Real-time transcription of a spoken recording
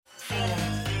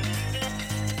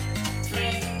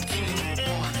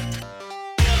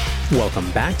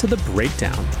Welcome back to The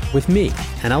Breakdown with me,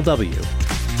 NLW.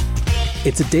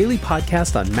 It's a daily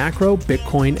podcast on macro,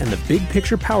 Bitcoin, and the big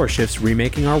picture power shifts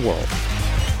remaking our world.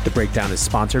 The Breakdown is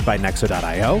sponsored by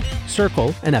Nexo.io,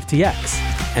 Circle, and FTX,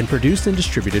 and produced and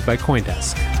distributed by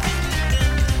CoinDesk.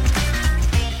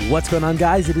 What's going on,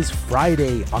 guys? It is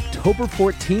Friday, October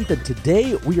 14th, and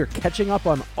today we are catching up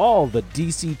on all the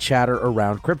DC chatter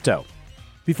around crypto.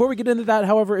 Before we get into that,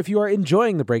 however, if you are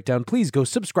enjoying The Breakdown, please go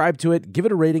subscribe to it, give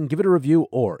it a rating, give it a review,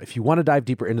 or if you want to dive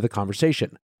deeper into the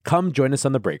conversation, come join us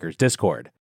on the Breakers Discord.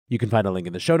 You can find a link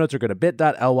in the show notes or go to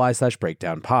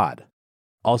bit.ly/breakdownpod.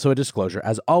 Also a disclosure,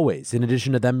 as always, in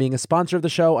addition to them being a sponsor of the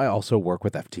show, I also work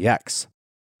with FTX.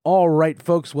 All right,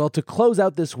 folks, well, to close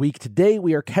out this week, today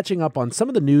we are catching up on some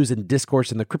of the news and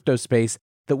discourse in the crypto space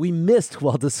that we missed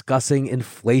while discussing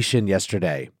inflation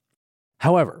yesterday.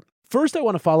 However, first I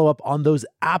want to follow up on those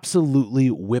absolutely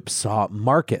whipsaw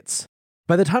markets.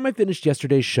 By the time I finished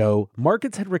yesterday's show,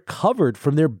 markets had recovered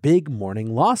from their big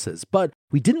morning losses, but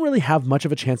we didn't really have much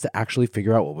of a chance to actually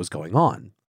figure out what was going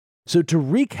on. So to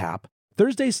recap,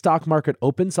 Thursday's stock market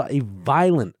open saw a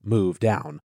violent move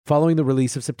down following the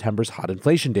release of September's hot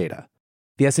inflation data.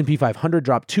 The S&P 500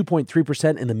 dropped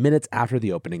 2.3% in the minutes after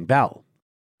the opening bell.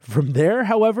 From there,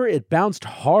 however, it bounced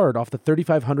hard off the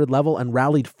 3,500 level and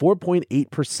rallied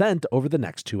 4.8% over the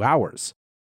next 2 hours.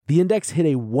 The index hit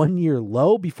a one-year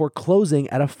low before closing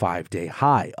at a 5-day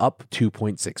high, up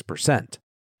 2.6%.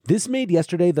 This made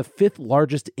yesterday the fifth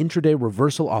largest intraday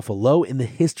reversal off a low in the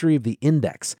history of the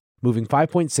index, moving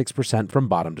 5.6% from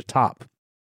bottom to top.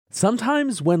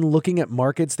 Sometimes when looking at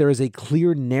markets, there is a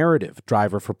clear narrative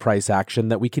driver for price action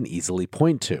that we can easily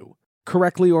point to,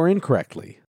 correctly or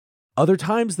incorrectly. Other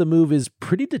times, the move is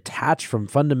pretty detached from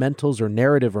fundamentals or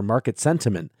narrative or market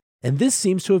sentiment, and this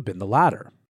seems to have been the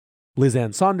latter. Liz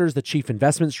Ann Saunders, the chief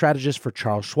investment strategist for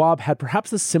Charles Schwab, had perhaps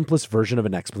the simplest version of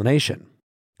an explanation.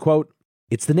 Quote,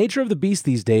 "It's the nature of the beast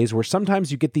these days where sometimes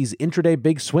you get these intraday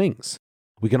big swings.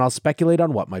 We can all speculate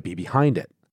on what might be behind it.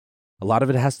 A lot of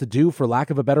it has to do, for lack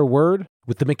of a better word,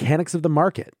 with the mechanics of the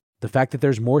market, the fact that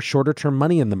there's more shorter-term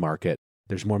money in the market.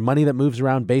 There's more money that moves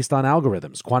around based on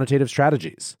algorithms, quantitative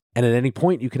strategies, and at any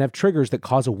point you can have triggers that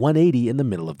cause a 180 in the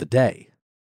middle of the day."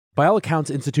 By all accounts,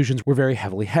 institutions were very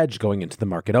heavily hedged going into the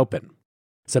market open.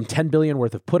 Some $10 billion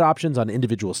worth of put options on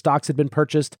individual stocks had been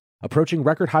purchased, approaching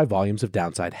record high volumes of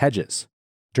downside hedges.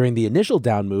 During the initial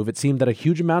down move, it seemed that a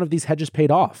huge amount of these hedges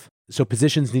paid off, so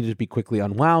positions needed to be quickly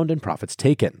unwound and profits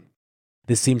taken.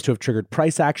 This seems to have triggered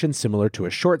price action similar to a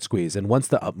short squeeze, and once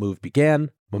the up move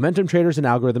began, momentum traders and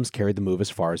algorithms carried the move as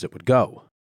far as it would go.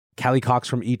 Callie Cox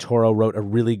from eToro wrote a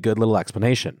really good little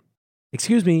explanation.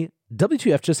 "Excuse me,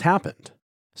 WTF just happened?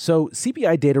 So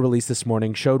CPI data released this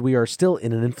morning showed we are still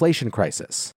in an inflation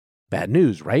crisis. Bad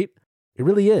news, right? It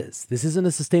really is. This isn't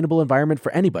a sustainable environment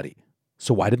for anybody.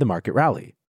 So why did the market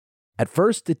rally? At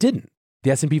first, it didn't.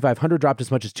 The S&P 500 dropped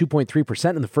as much as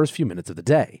 2.3% in the first few minutes of the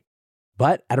day.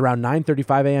 But at around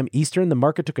 9:35 a.m. Eastern, the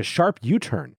market took a sharp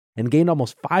U-turn and gained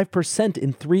almost 5%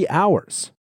 in 3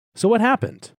 hours. So what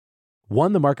happened?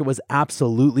 One, the market was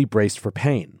absolutely braced for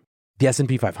pain. The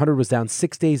S&P 500 was down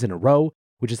 6 days in a row,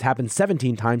 which has happened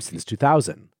 17 times since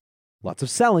 2000. Lots of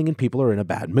selling and people are in a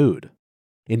bad mood.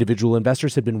 Individual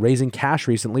investors have been raising cash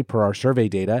recently per our survey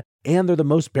data, and they're the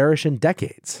most bearish in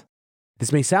decades.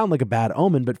 This may sound like a bad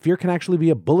omen, but fear can actually be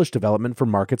a bullish development for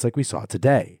markets like we saw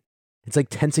today. It's like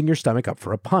tensing your stomach up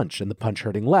for a punch, and the punch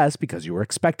hurting less because you were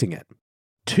expecting it.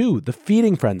 2, the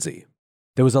feeding frenzy.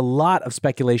 There was a lot of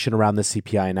speculation around this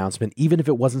CPI announcement, even if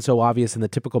it wasn't so obvious in the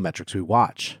typical metrics we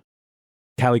watch.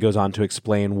 Callie goes on to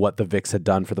explain what the VIX had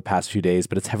done for the past few days,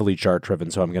 but it's heavily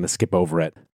chart-driven, so I'm going to skip over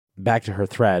it. Back to her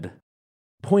thread.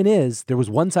 Point is, there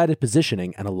was one-sided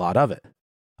positioning and a lot of it.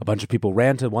 A bunch of people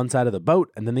ran to one side of the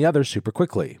boat and then the other super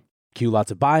quickly. Cue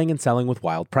lots of buying and selling with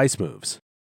wild price moves.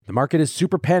 The market is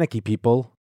super panicky,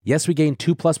 people. Yes, we gained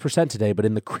 2+% today, but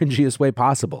in the cringiest way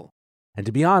possible. And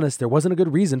to be honest, there wasn't a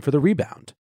good reason for the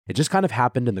rebound. It just kind of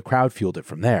happened and the crowd fueled it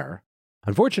from there.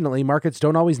 Unfortunately, markets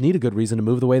don't always need a good reason to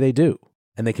move the way they do,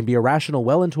 and they can be irrational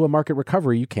well into a market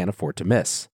recovery you can't afford to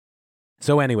miss.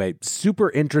 So anyway,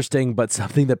 super interesting, but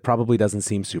something that probably doesn't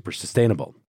seem super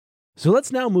sustainable. So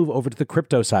let's now move over to the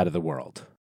crypto side of the world.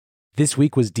 This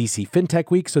week was DC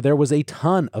FinTech Week, so there was a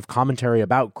ton of commentary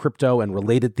about crypto and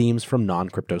related themes from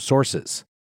non-crypto sources.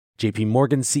 JP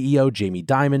Morgan CEO Jamie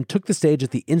Dimon took the stage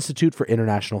at the Institute for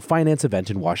International Finance event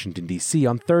in Washington, D.C.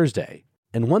 on Thursday,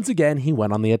 and once again he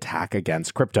went on the attack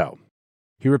against crypto.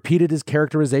 He repeated his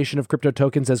characterization of crypto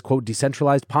tokens as, quote,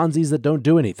 decentralized Ponzi's that don't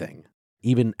do anything,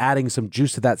 even adding some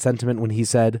juice to that sentiment when he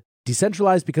said,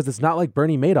 decentralized because it's not like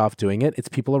Bernie Madoff doing it, it's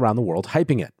people around the world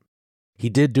hyping it. He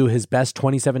did do his best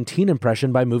 2017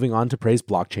 impression by moving on to praise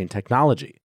blockchain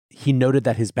technology. He noted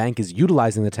that his bank is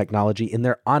utilizing the technology in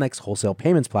their Onyx wholesale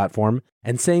payments platform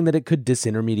and saying that it could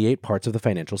disintermediate parts of the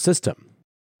financial system.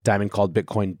 Dimon called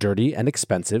Bitcoin dirty and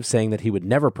expensive, saying that he would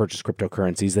never purchase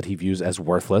cryptocurrencies that he views as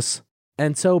worthless.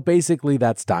 And so basically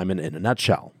that's Dimon in a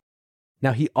nutshell.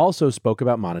 Now he also spoke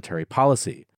about monetary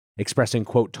policy, expressing,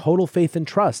 quote, total faith and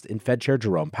trust in Fed Chair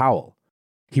Jerome Powell.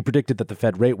 He predicted that the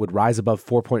Fed rate would rise above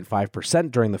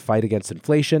 4.5% during the fight against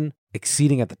inflation,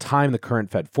 exceeding at the time the current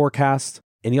Fed forecast,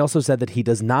 and he also said that he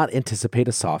does not anticipate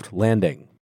a soft landing.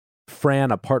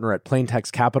 Fran, a partner at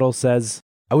Plaintext Capital, says,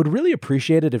 I would really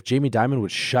appreciate it if Jamie Dimon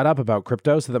would shut up about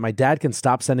crypto so that my dad can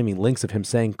stop sending me links of him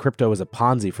saying crypto is a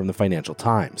Ponzi from the Financial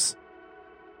Times.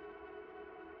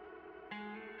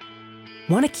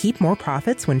 Want to keep more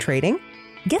profits when trading?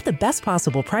 Get the best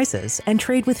possible prices and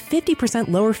trade with 50%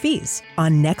 lower fees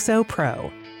on Nexo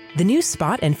Pro. The new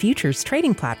spot and futures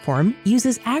trading platform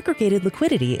uses aggregated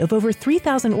liquidity of over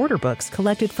 3,000 order books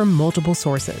collected from multiple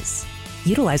sources.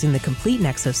 Utilizing the complete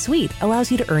Nexo suite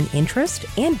allows you to earn interest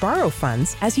and borrow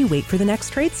funds as you wait for the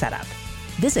next trade setup.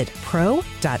 Visit pro.nexo.io.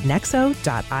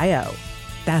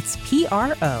 That's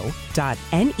pro.nexo.io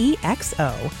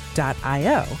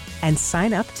and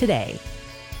sign up today.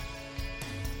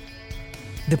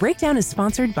 The Breakdown is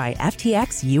sponsored by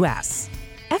FTX US.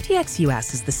 FTX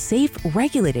US is the safe,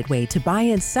 regulated way to buy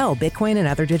and sell Bitcoin and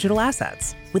other digital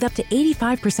assets, with up to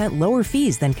 85% lower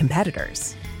fees than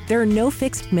competitors. There are no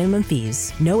fixed minimum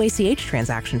fees, no ACH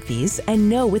transaction fees, and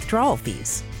no withdrawal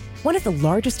fees. One of the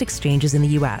largest exchanges in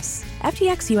the US,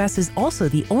 FTX US is also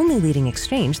the only leading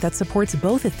exchange that supports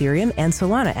both Ethereum and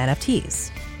Solana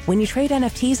NFTs. When you trade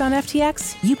NFTs on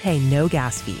FTX, you pay no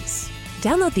gas fees.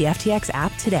 Download the FTX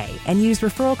app today and use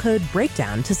referral code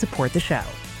BREAKDOWN to support the show.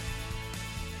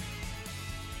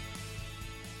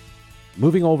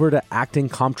 Moving over to acting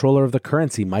comptroller of the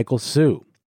currency, Michael Hsu.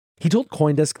 He told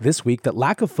CoinDesk this week that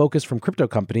lack of focus from crypto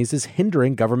companies is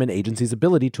hindering government agencies'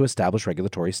 ability to establish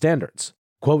regulatory standards.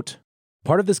 Quote,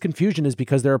 part of this confusion is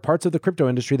because there are parts of the crypto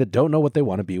industry that don't know what they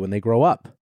want to be when they grow up.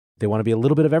 They want to be a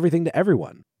little bit of everything to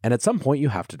everyone, and at some point you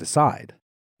have to decide.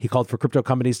 He called for crypto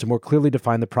companies to more clearly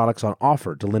define the products on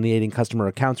offer, delineating customer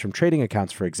accounts from trading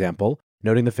accounts, for example,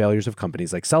 noting the failures of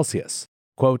companies like Celsius.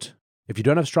 Quote, if you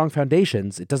don't have strong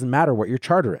foundations, it doesn't matter what your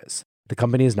charter is. The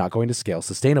company is not going to scale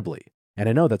sustainably. And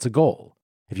I know that's a goal.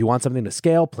 If you want something to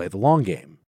scale, play the long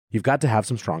game. You've got to have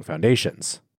some strong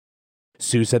foundations.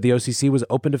 Hsu said the OCC was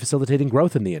open to facilitating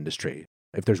growth in the industry.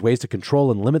 If there's ways to control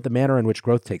and limit the manner in which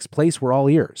growth takes place, we're all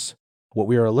ears. What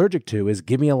we are allergic to is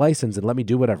give me a license and let me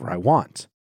do whatever I want.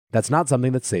 That's not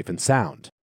something that's safe and sound.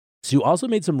 Hsu also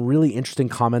made some really interesting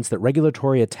comments that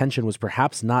regulatory attention was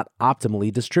perhaps not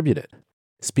optimally distributed.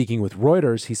 Speaking with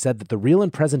Reuters, he said that the real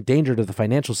and present danger to the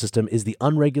financial system is the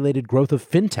unregulated growth of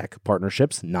fintech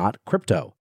partnerships, not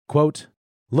crypto. Quote,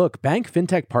 look, bank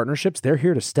fintech partnerships, they're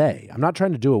here to stay. I'm not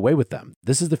trying to do away with them.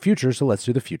 This is the future, so let's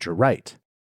do the future right.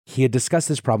 He had discussed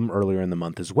this problem earlier in the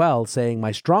month as well, saying,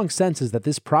 my strong sense is that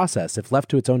this process, if left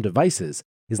to its own devices,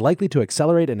 is likely to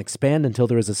accelerate and expand until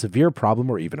there is a severe problem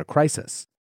or even a crisis.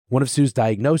 One of Hsu's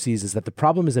diagnoses is that the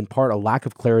problem is in part a lack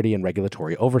of clarity and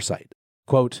regulatory oversight.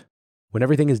 Quote, when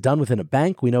everything is done within a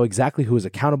bank, we know exactly who is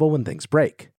accountable when things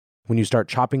break. When you start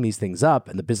chopping these things up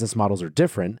and the business models are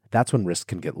different, that's when risk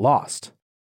can get lost.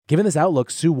 Given this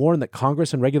outlook, Hsu warned that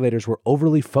Congress and regulators were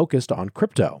overly focused on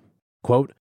crypto.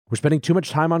 Quote, we're spending too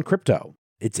much time on crypto.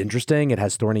 It's interesting, it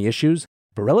has thorny issues,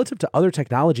 but relative to other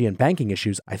technology and banking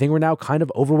issues, I think we're now kind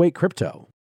of overweight crypto.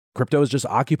 Crypto is just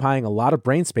occupying a lot of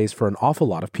brain space for an awful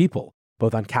lot of people,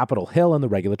 both on Capitol Hill and the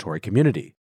regulatory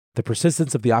community. The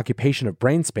persistence of the occupation of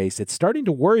brain space, it's starting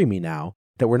to worry me now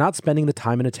that we're not spending the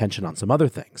time and attention on some other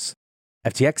things.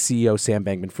 FTX CEO Sam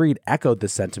Bankman-Fried echoed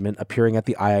this sentiment, appearing at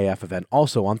the IIF event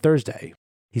also on Thursday.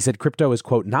 He said crypto is,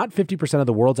 quote, not 50% of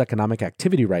the world's economic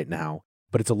activity right now,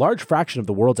 but it's a large fraction of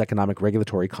the world's economic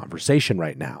regulatory conversation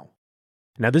right now.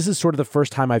 Now, this is sort of the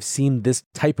first time I've seen this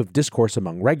type of discourse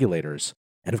among regulators,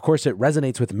 and of course it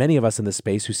resonates with many of us in this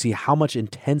space who see how much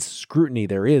intense scrutiny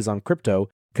there is on crypto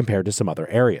compared to some other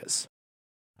areas.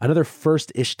 Another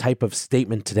first-ish type of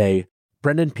statement today,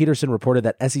 Brendan Peterson reported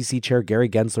that SEC Chair Gary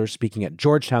Gensler, speaking at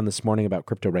Georgetown this morning about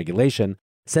crypto regulation,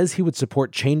 says he would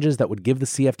support changes that would give the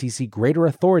CFTC greater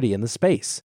authority in the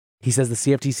space. He says the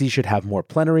CFTC should have more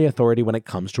plenary authority when it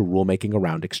comes to rulemaking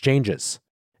around exchanges.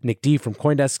 Nick D. from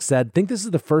CoinDesk said, think this is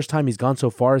the first time he's gone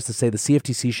so far as to say the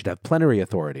CFTC should have plenary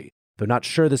authority, though not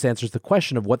sure this answers the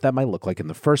question of what that might look like in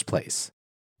the first place.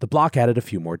 The block added a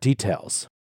few more details.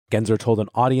 Gensler told an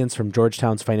audience from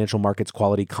Georgetown's Financial Markets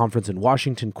Quality Conference in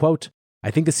Washington, quote, I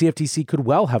think the CFTC could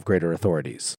well have greater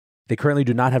authorities. They currently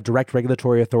do not have direct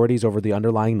regulatory authorities over the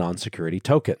underlying non-security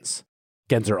tokens.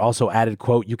 Gensler also added,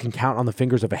 quote, "You can count on the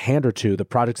fingers of a hand or two the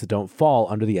projects that don't fall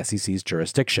under the SEC's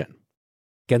jurisdiction."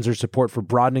 Gensler's support for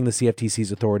broadening the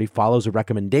CFTC's authority follows a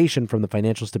recommendation from the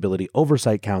Financial Stability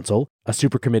Oversight Council, a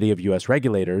supercommittee of U.S.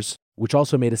 regulators, which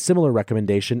also made a similar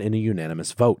recommendation in a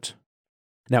unanimous vote.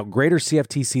 Now, greater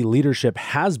CFTC leadership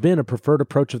has been a preferred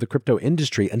approach of the crypto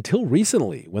industry until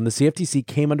recently, when the CFTC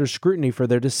came under scrutiny for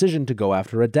their decision to go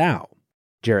after a DAO.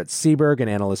 Jarrett Seaberg, an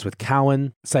analyst with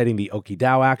Cowen, citing the Oki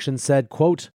DAO action, said,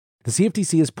 quote, "The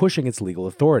CFTC is pushing its legal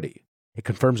authority. It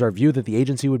confirms our view that the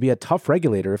agency would be a tough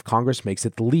regulator if Congress makes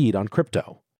it the lead on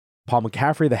crypto." Paul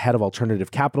McCaffrey, the head of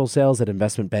alternative capital sales at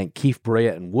investment bank Keefe,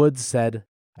 Bruyette & Woods, said,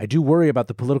 "I do worry about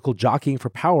the political jockeying for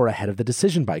power ahead of the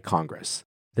decision by Congress,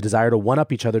 the desire to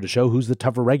one-up each other to show who's the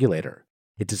tougher regulator.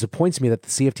 It disappoints me that the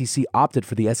CFTC opted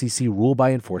for the SEC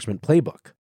rule-by-enforcement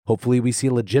playbook. Hopefully we see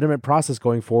a legitimate process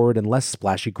going forward and less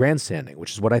splashy grandstanding,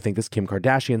 which is what I think this Kim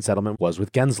Kardashian settlement was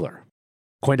with Gensler."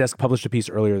 CoinDesk published a piece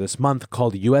earlier this month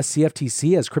called "U.S.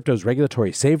 CFTC as Crypto's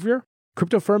Regulatory Savior?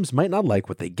 Crypto Firms Might Not Like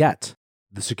What They Get.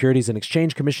 The Securities and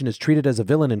Exchange Commission is treated as a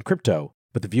villain in crypto,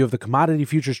 but the view of the Commodity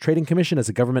Futures Trading Commission as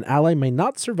a government ally may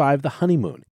not survive the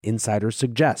honeymoon, insiders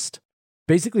suggest."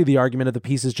 Basically, the argument of the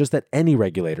piece is just that any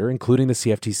regulator, including the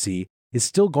CFTC, is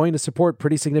still going to support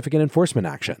pretty significant enforcement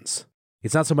actions.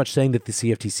 It's not so much saying that the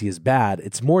CFTC is bad,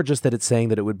 it's more just that it's saying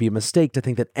that it would be a mistake to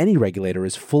think that any regulator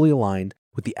is fully aligned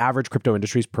with the average crypto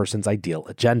industry's person's ideal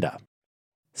agenda.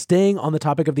 Staying on the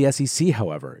topic of the SEC,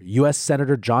 however, U.S.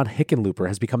 Senator John Hickenlooper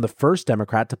has become the first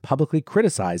Democrat to publicly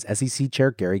criticize SEC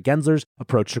Chair Gary Gensler's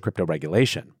approach to crypto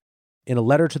regulation. In a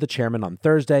letter to the chairman on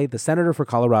Thursday, the senator for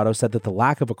Colorado said that the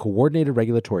lack of a coordinated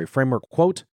regulatory framework,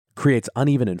 quote, "creates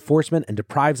uneven enforcement and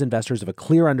deprives investors of a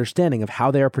clear understanding of how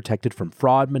they are protected from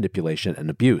fraud, manipulation, and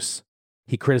abuse."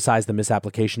 He criticized the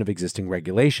misapplication of existing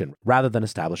regulation rather than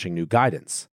establishing new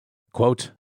guidance.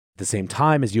 Quote, "At the same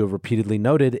time, as you have repeatedly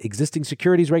noted, existing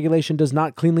securities regulation does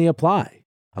not cleanly apply.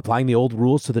 Applying the old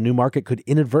rules to the new market could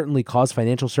inadvertently cause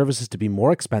financial services to be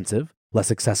more expensive, less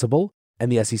accessible,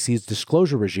 and the SEC's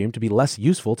disclosure regime to be less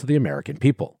useful to the American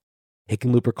people."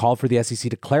 Hickenlooper called for the SEC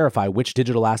to clarify which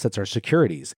digital assets are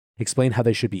securities, explain how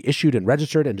they should be issued and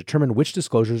registered, and determine which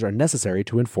disclosures are necessary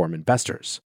to inform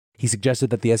investors. He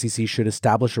suggested that the SEC should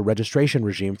establish a registration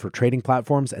regime for trading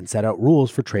platforms and set out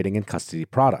rules for trading and custody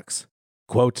products.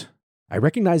 Quote, "I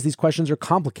recognize these questions are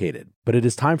complicated, but it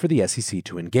is time for the SEC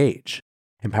to engage.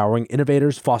 Empowering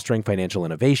innovators, fostering financial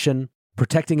innovation,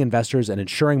 protecting investors, and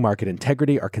ensuring market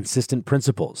integrity are consistent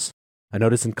principles. A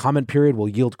notice and comment period will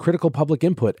yield critical public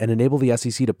input and enable the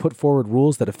SEC to put forward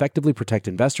rules that effectively protect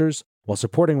investors while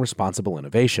supporting responsible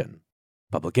innovation.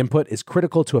 Public input is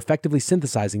critical to effectively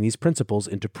synthesizing these principles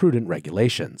into prudent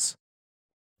regulations."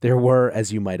 There were,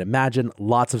 as you might imagine,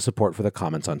 lots of support for the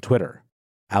comments on Twitter.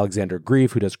 Alexander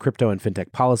Grieve, who does crypto and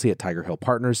fintech policy at Tiger Hill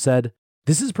Partners, said,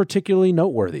 "This is particularly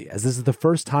noteworthy, as this is the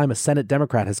first time a Senate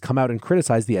Democrat has come out and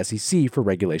criticized the SEC for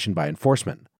regulation by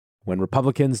enforcement. When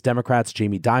Republicans, Democrats,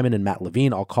 Jamie Dimon, and Matt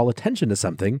Levine all call attention to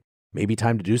something, maybe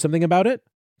time to do something about it?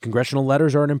 Congressional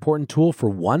letters are an important tool for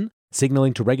 1,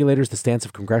 signaling to regulators the stance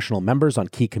of congressional members on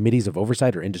key committees of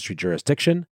oversight or industry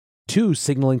jurisdiction. 2,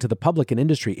 signaling to the public and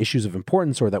industry issues of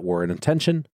importance or that were in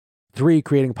attention. 3,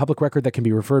 creating a public record that can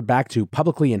be referred back to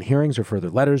publicly in hearings or further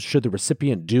letters should the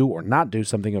recipient do or not do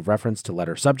something of reference to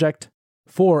letter subject.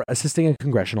 4, assisting a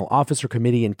congressional office or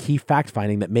committee in key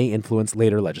fact-finding that may influence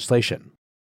later legislation."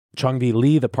 Chung-V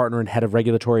Lee, the partner and head of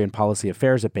regulatory and policy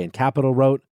affairs at Bain Capital,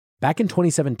 wrote, "Back in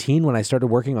 2017, when I started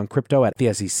working on crypto at the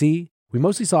SEC, we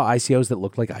mostly saw ICOs that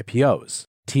looked like IPOs,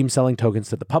 teams selling tokens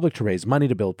to the public to raise money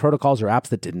to build protocols or apps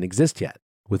that didn't exist yet,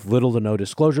 with little to no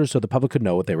disclosure so the public could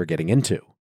know what they were getting into.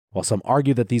 While some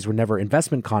argue that these were never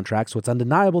investment contracts, what's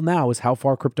undeniable now is how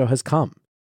far crypto has come.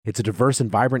 It's a diverse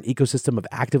and vibrant ecosystem of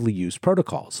actively used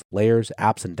protocols, layers,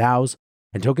 apps, and DAOs,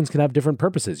 and tokens can have different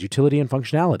purposes, utility, and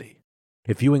functionality.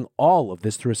 If viewing all of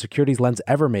this through a securities lens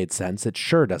ever made sense, it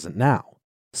sure doesn't now.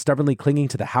 Stubbornly clinging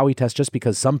to the Howey test just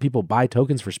because some people buy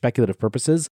tokens for speculative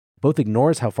purposes both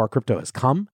ignores how far crypto has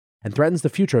come and threatens the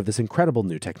future of this incredible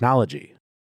new technology."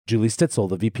 Julie Stitzel,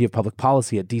 the VP of Public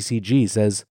Policy at DCG,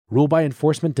 says, "Rule by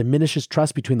enforcement diminishes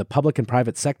trust between the public and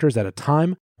private sectors at a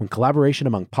time when collaboration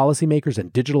among policymakers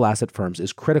and digital asset firms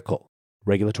is critical.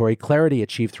 Regulatory clarity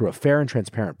achieved through a fair and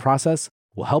transparent process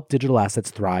will help digital assets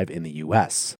thrive in the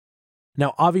U.S."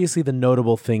 Now, obviously, the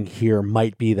notable thing here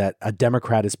might be that a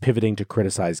Democrat is pivoting to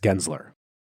criticize Gensler.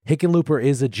 Hickenlooper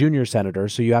is a junior senator,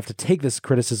 so you have to take this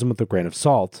criticism with a grain of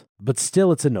salt, but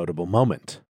still it's a notable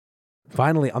moment.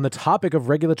 Finally, on the topic of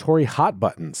regulatory hot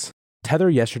buttons, Tether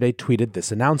yesterday tweeted this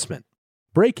announcement.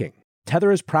 "Breaking.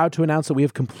 Tether is proud to announce that we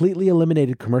have completely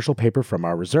eliminated commercial paper from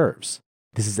our reserves.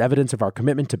 This is evidence of our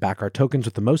commitment to back our tokens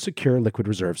with the most secure liquid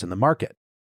reserves in the market.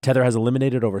 Tether has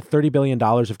eliminated over $30 billion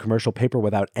of commercial paper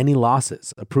without any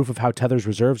losses, a proof of how Tether's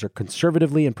reserves are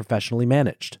conservatively and professionally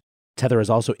managed. Tether has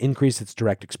also increased its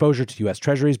direct exposure to U.S.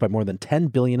 Treasuries by more than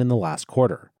 $10 billion in the last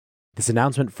quarter. This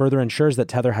announcement further ensures that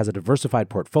Tether has a diversified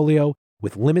portfolio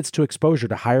with limits to exposure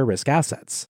to higher risk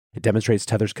assets. It demonstrates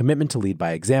Tether's commitment to lead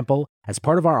by example as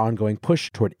part of our ongoing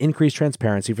push toward increased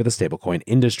transparency for the stablecoin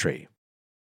industry.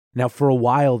 Now, for a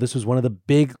while, this was one of the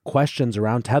big questions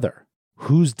around Tether.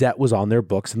 Whose debt was on their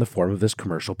books in the form of this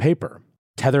commercial paper?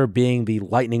 Tether being the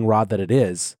lightning rod that it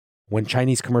is, when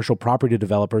Chinese commercial property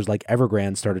developers like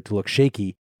Evergrande started to look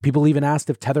shaky, people even asked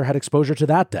if Tether had exposure to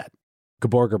that debt.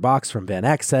 Gabor Gurbax from Van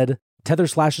Eck said, Tether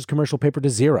slashes commercial paper to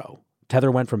zero.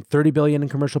 Tether went from $30 billion in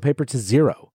commercial paper to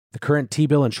zero. The current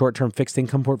T-bill and short-term fixed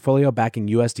income portfolio backing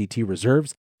USDT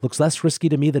reserves looks less risky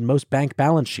to me than most bank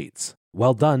balance sheets.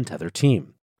 Well done, Tether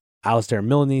team. Alistair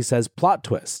Milne says, plot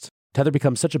twist. Tether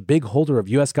becomes such a big holder of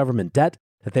U.S. government debt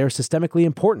that they are systemically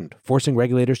important, forcing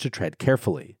regulators to tread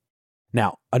carefully.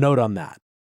 Now, a note on that.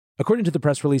 According to the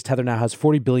press release, Tether now has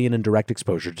 $40 billion in direct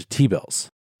exposure to T-bills.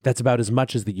 That's about as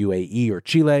much as the UAE or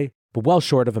Chile, but well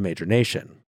short of a major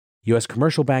nation. U.S.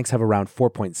 commercial banks have around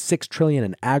 $4.6 trillion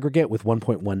in aggregate, with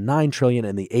 $1.19 trillion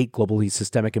in the 8 globally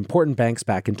systemic important banks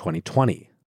back in 2020.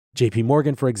 JP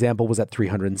Morgan, for example, was at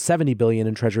 $370 billion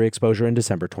in treasury exposure in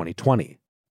December 2020.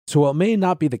 So while it may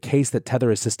not be the case that Tether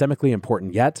is systemically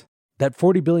important yet, that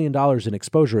 $40 billion in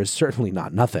exposure is certainly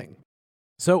not nothing.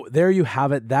 So there you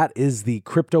have it. That is the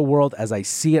crypto world as I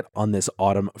see it on this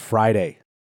Autumn Friday.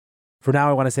 For now,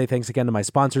 I want to say thanks again to my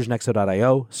sponsors,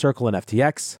 Nexo.io, Circle, and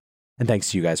FTX, and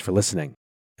thanks to you guys for listening.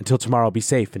 Until tomorrow, be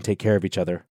safe and take care of each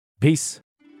other. Peace.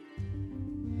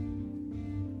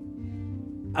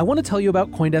 I want to tell you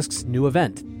about CoinDesk's new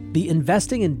event, the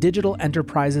Investing in Digital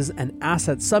Enterprises and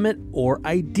Assets Summit, or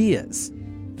IDEAS.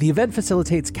 The event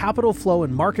facilitates capital flow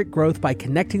and market growth by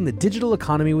connecting the digital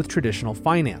economy with traditional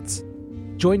finance.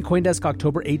 Join CoinDesk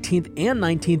October 18th and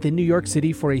 19th in New York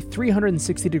City for a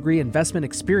 360-degree investment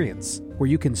experience where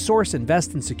you can source,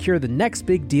 invest, and secure the next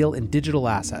big deal in digital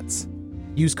assets.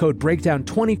 Use code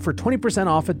BREAKDOWN20 for 20%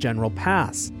 off a general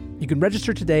pass. You can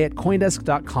register today at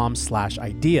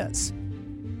coindesk.com/ideas.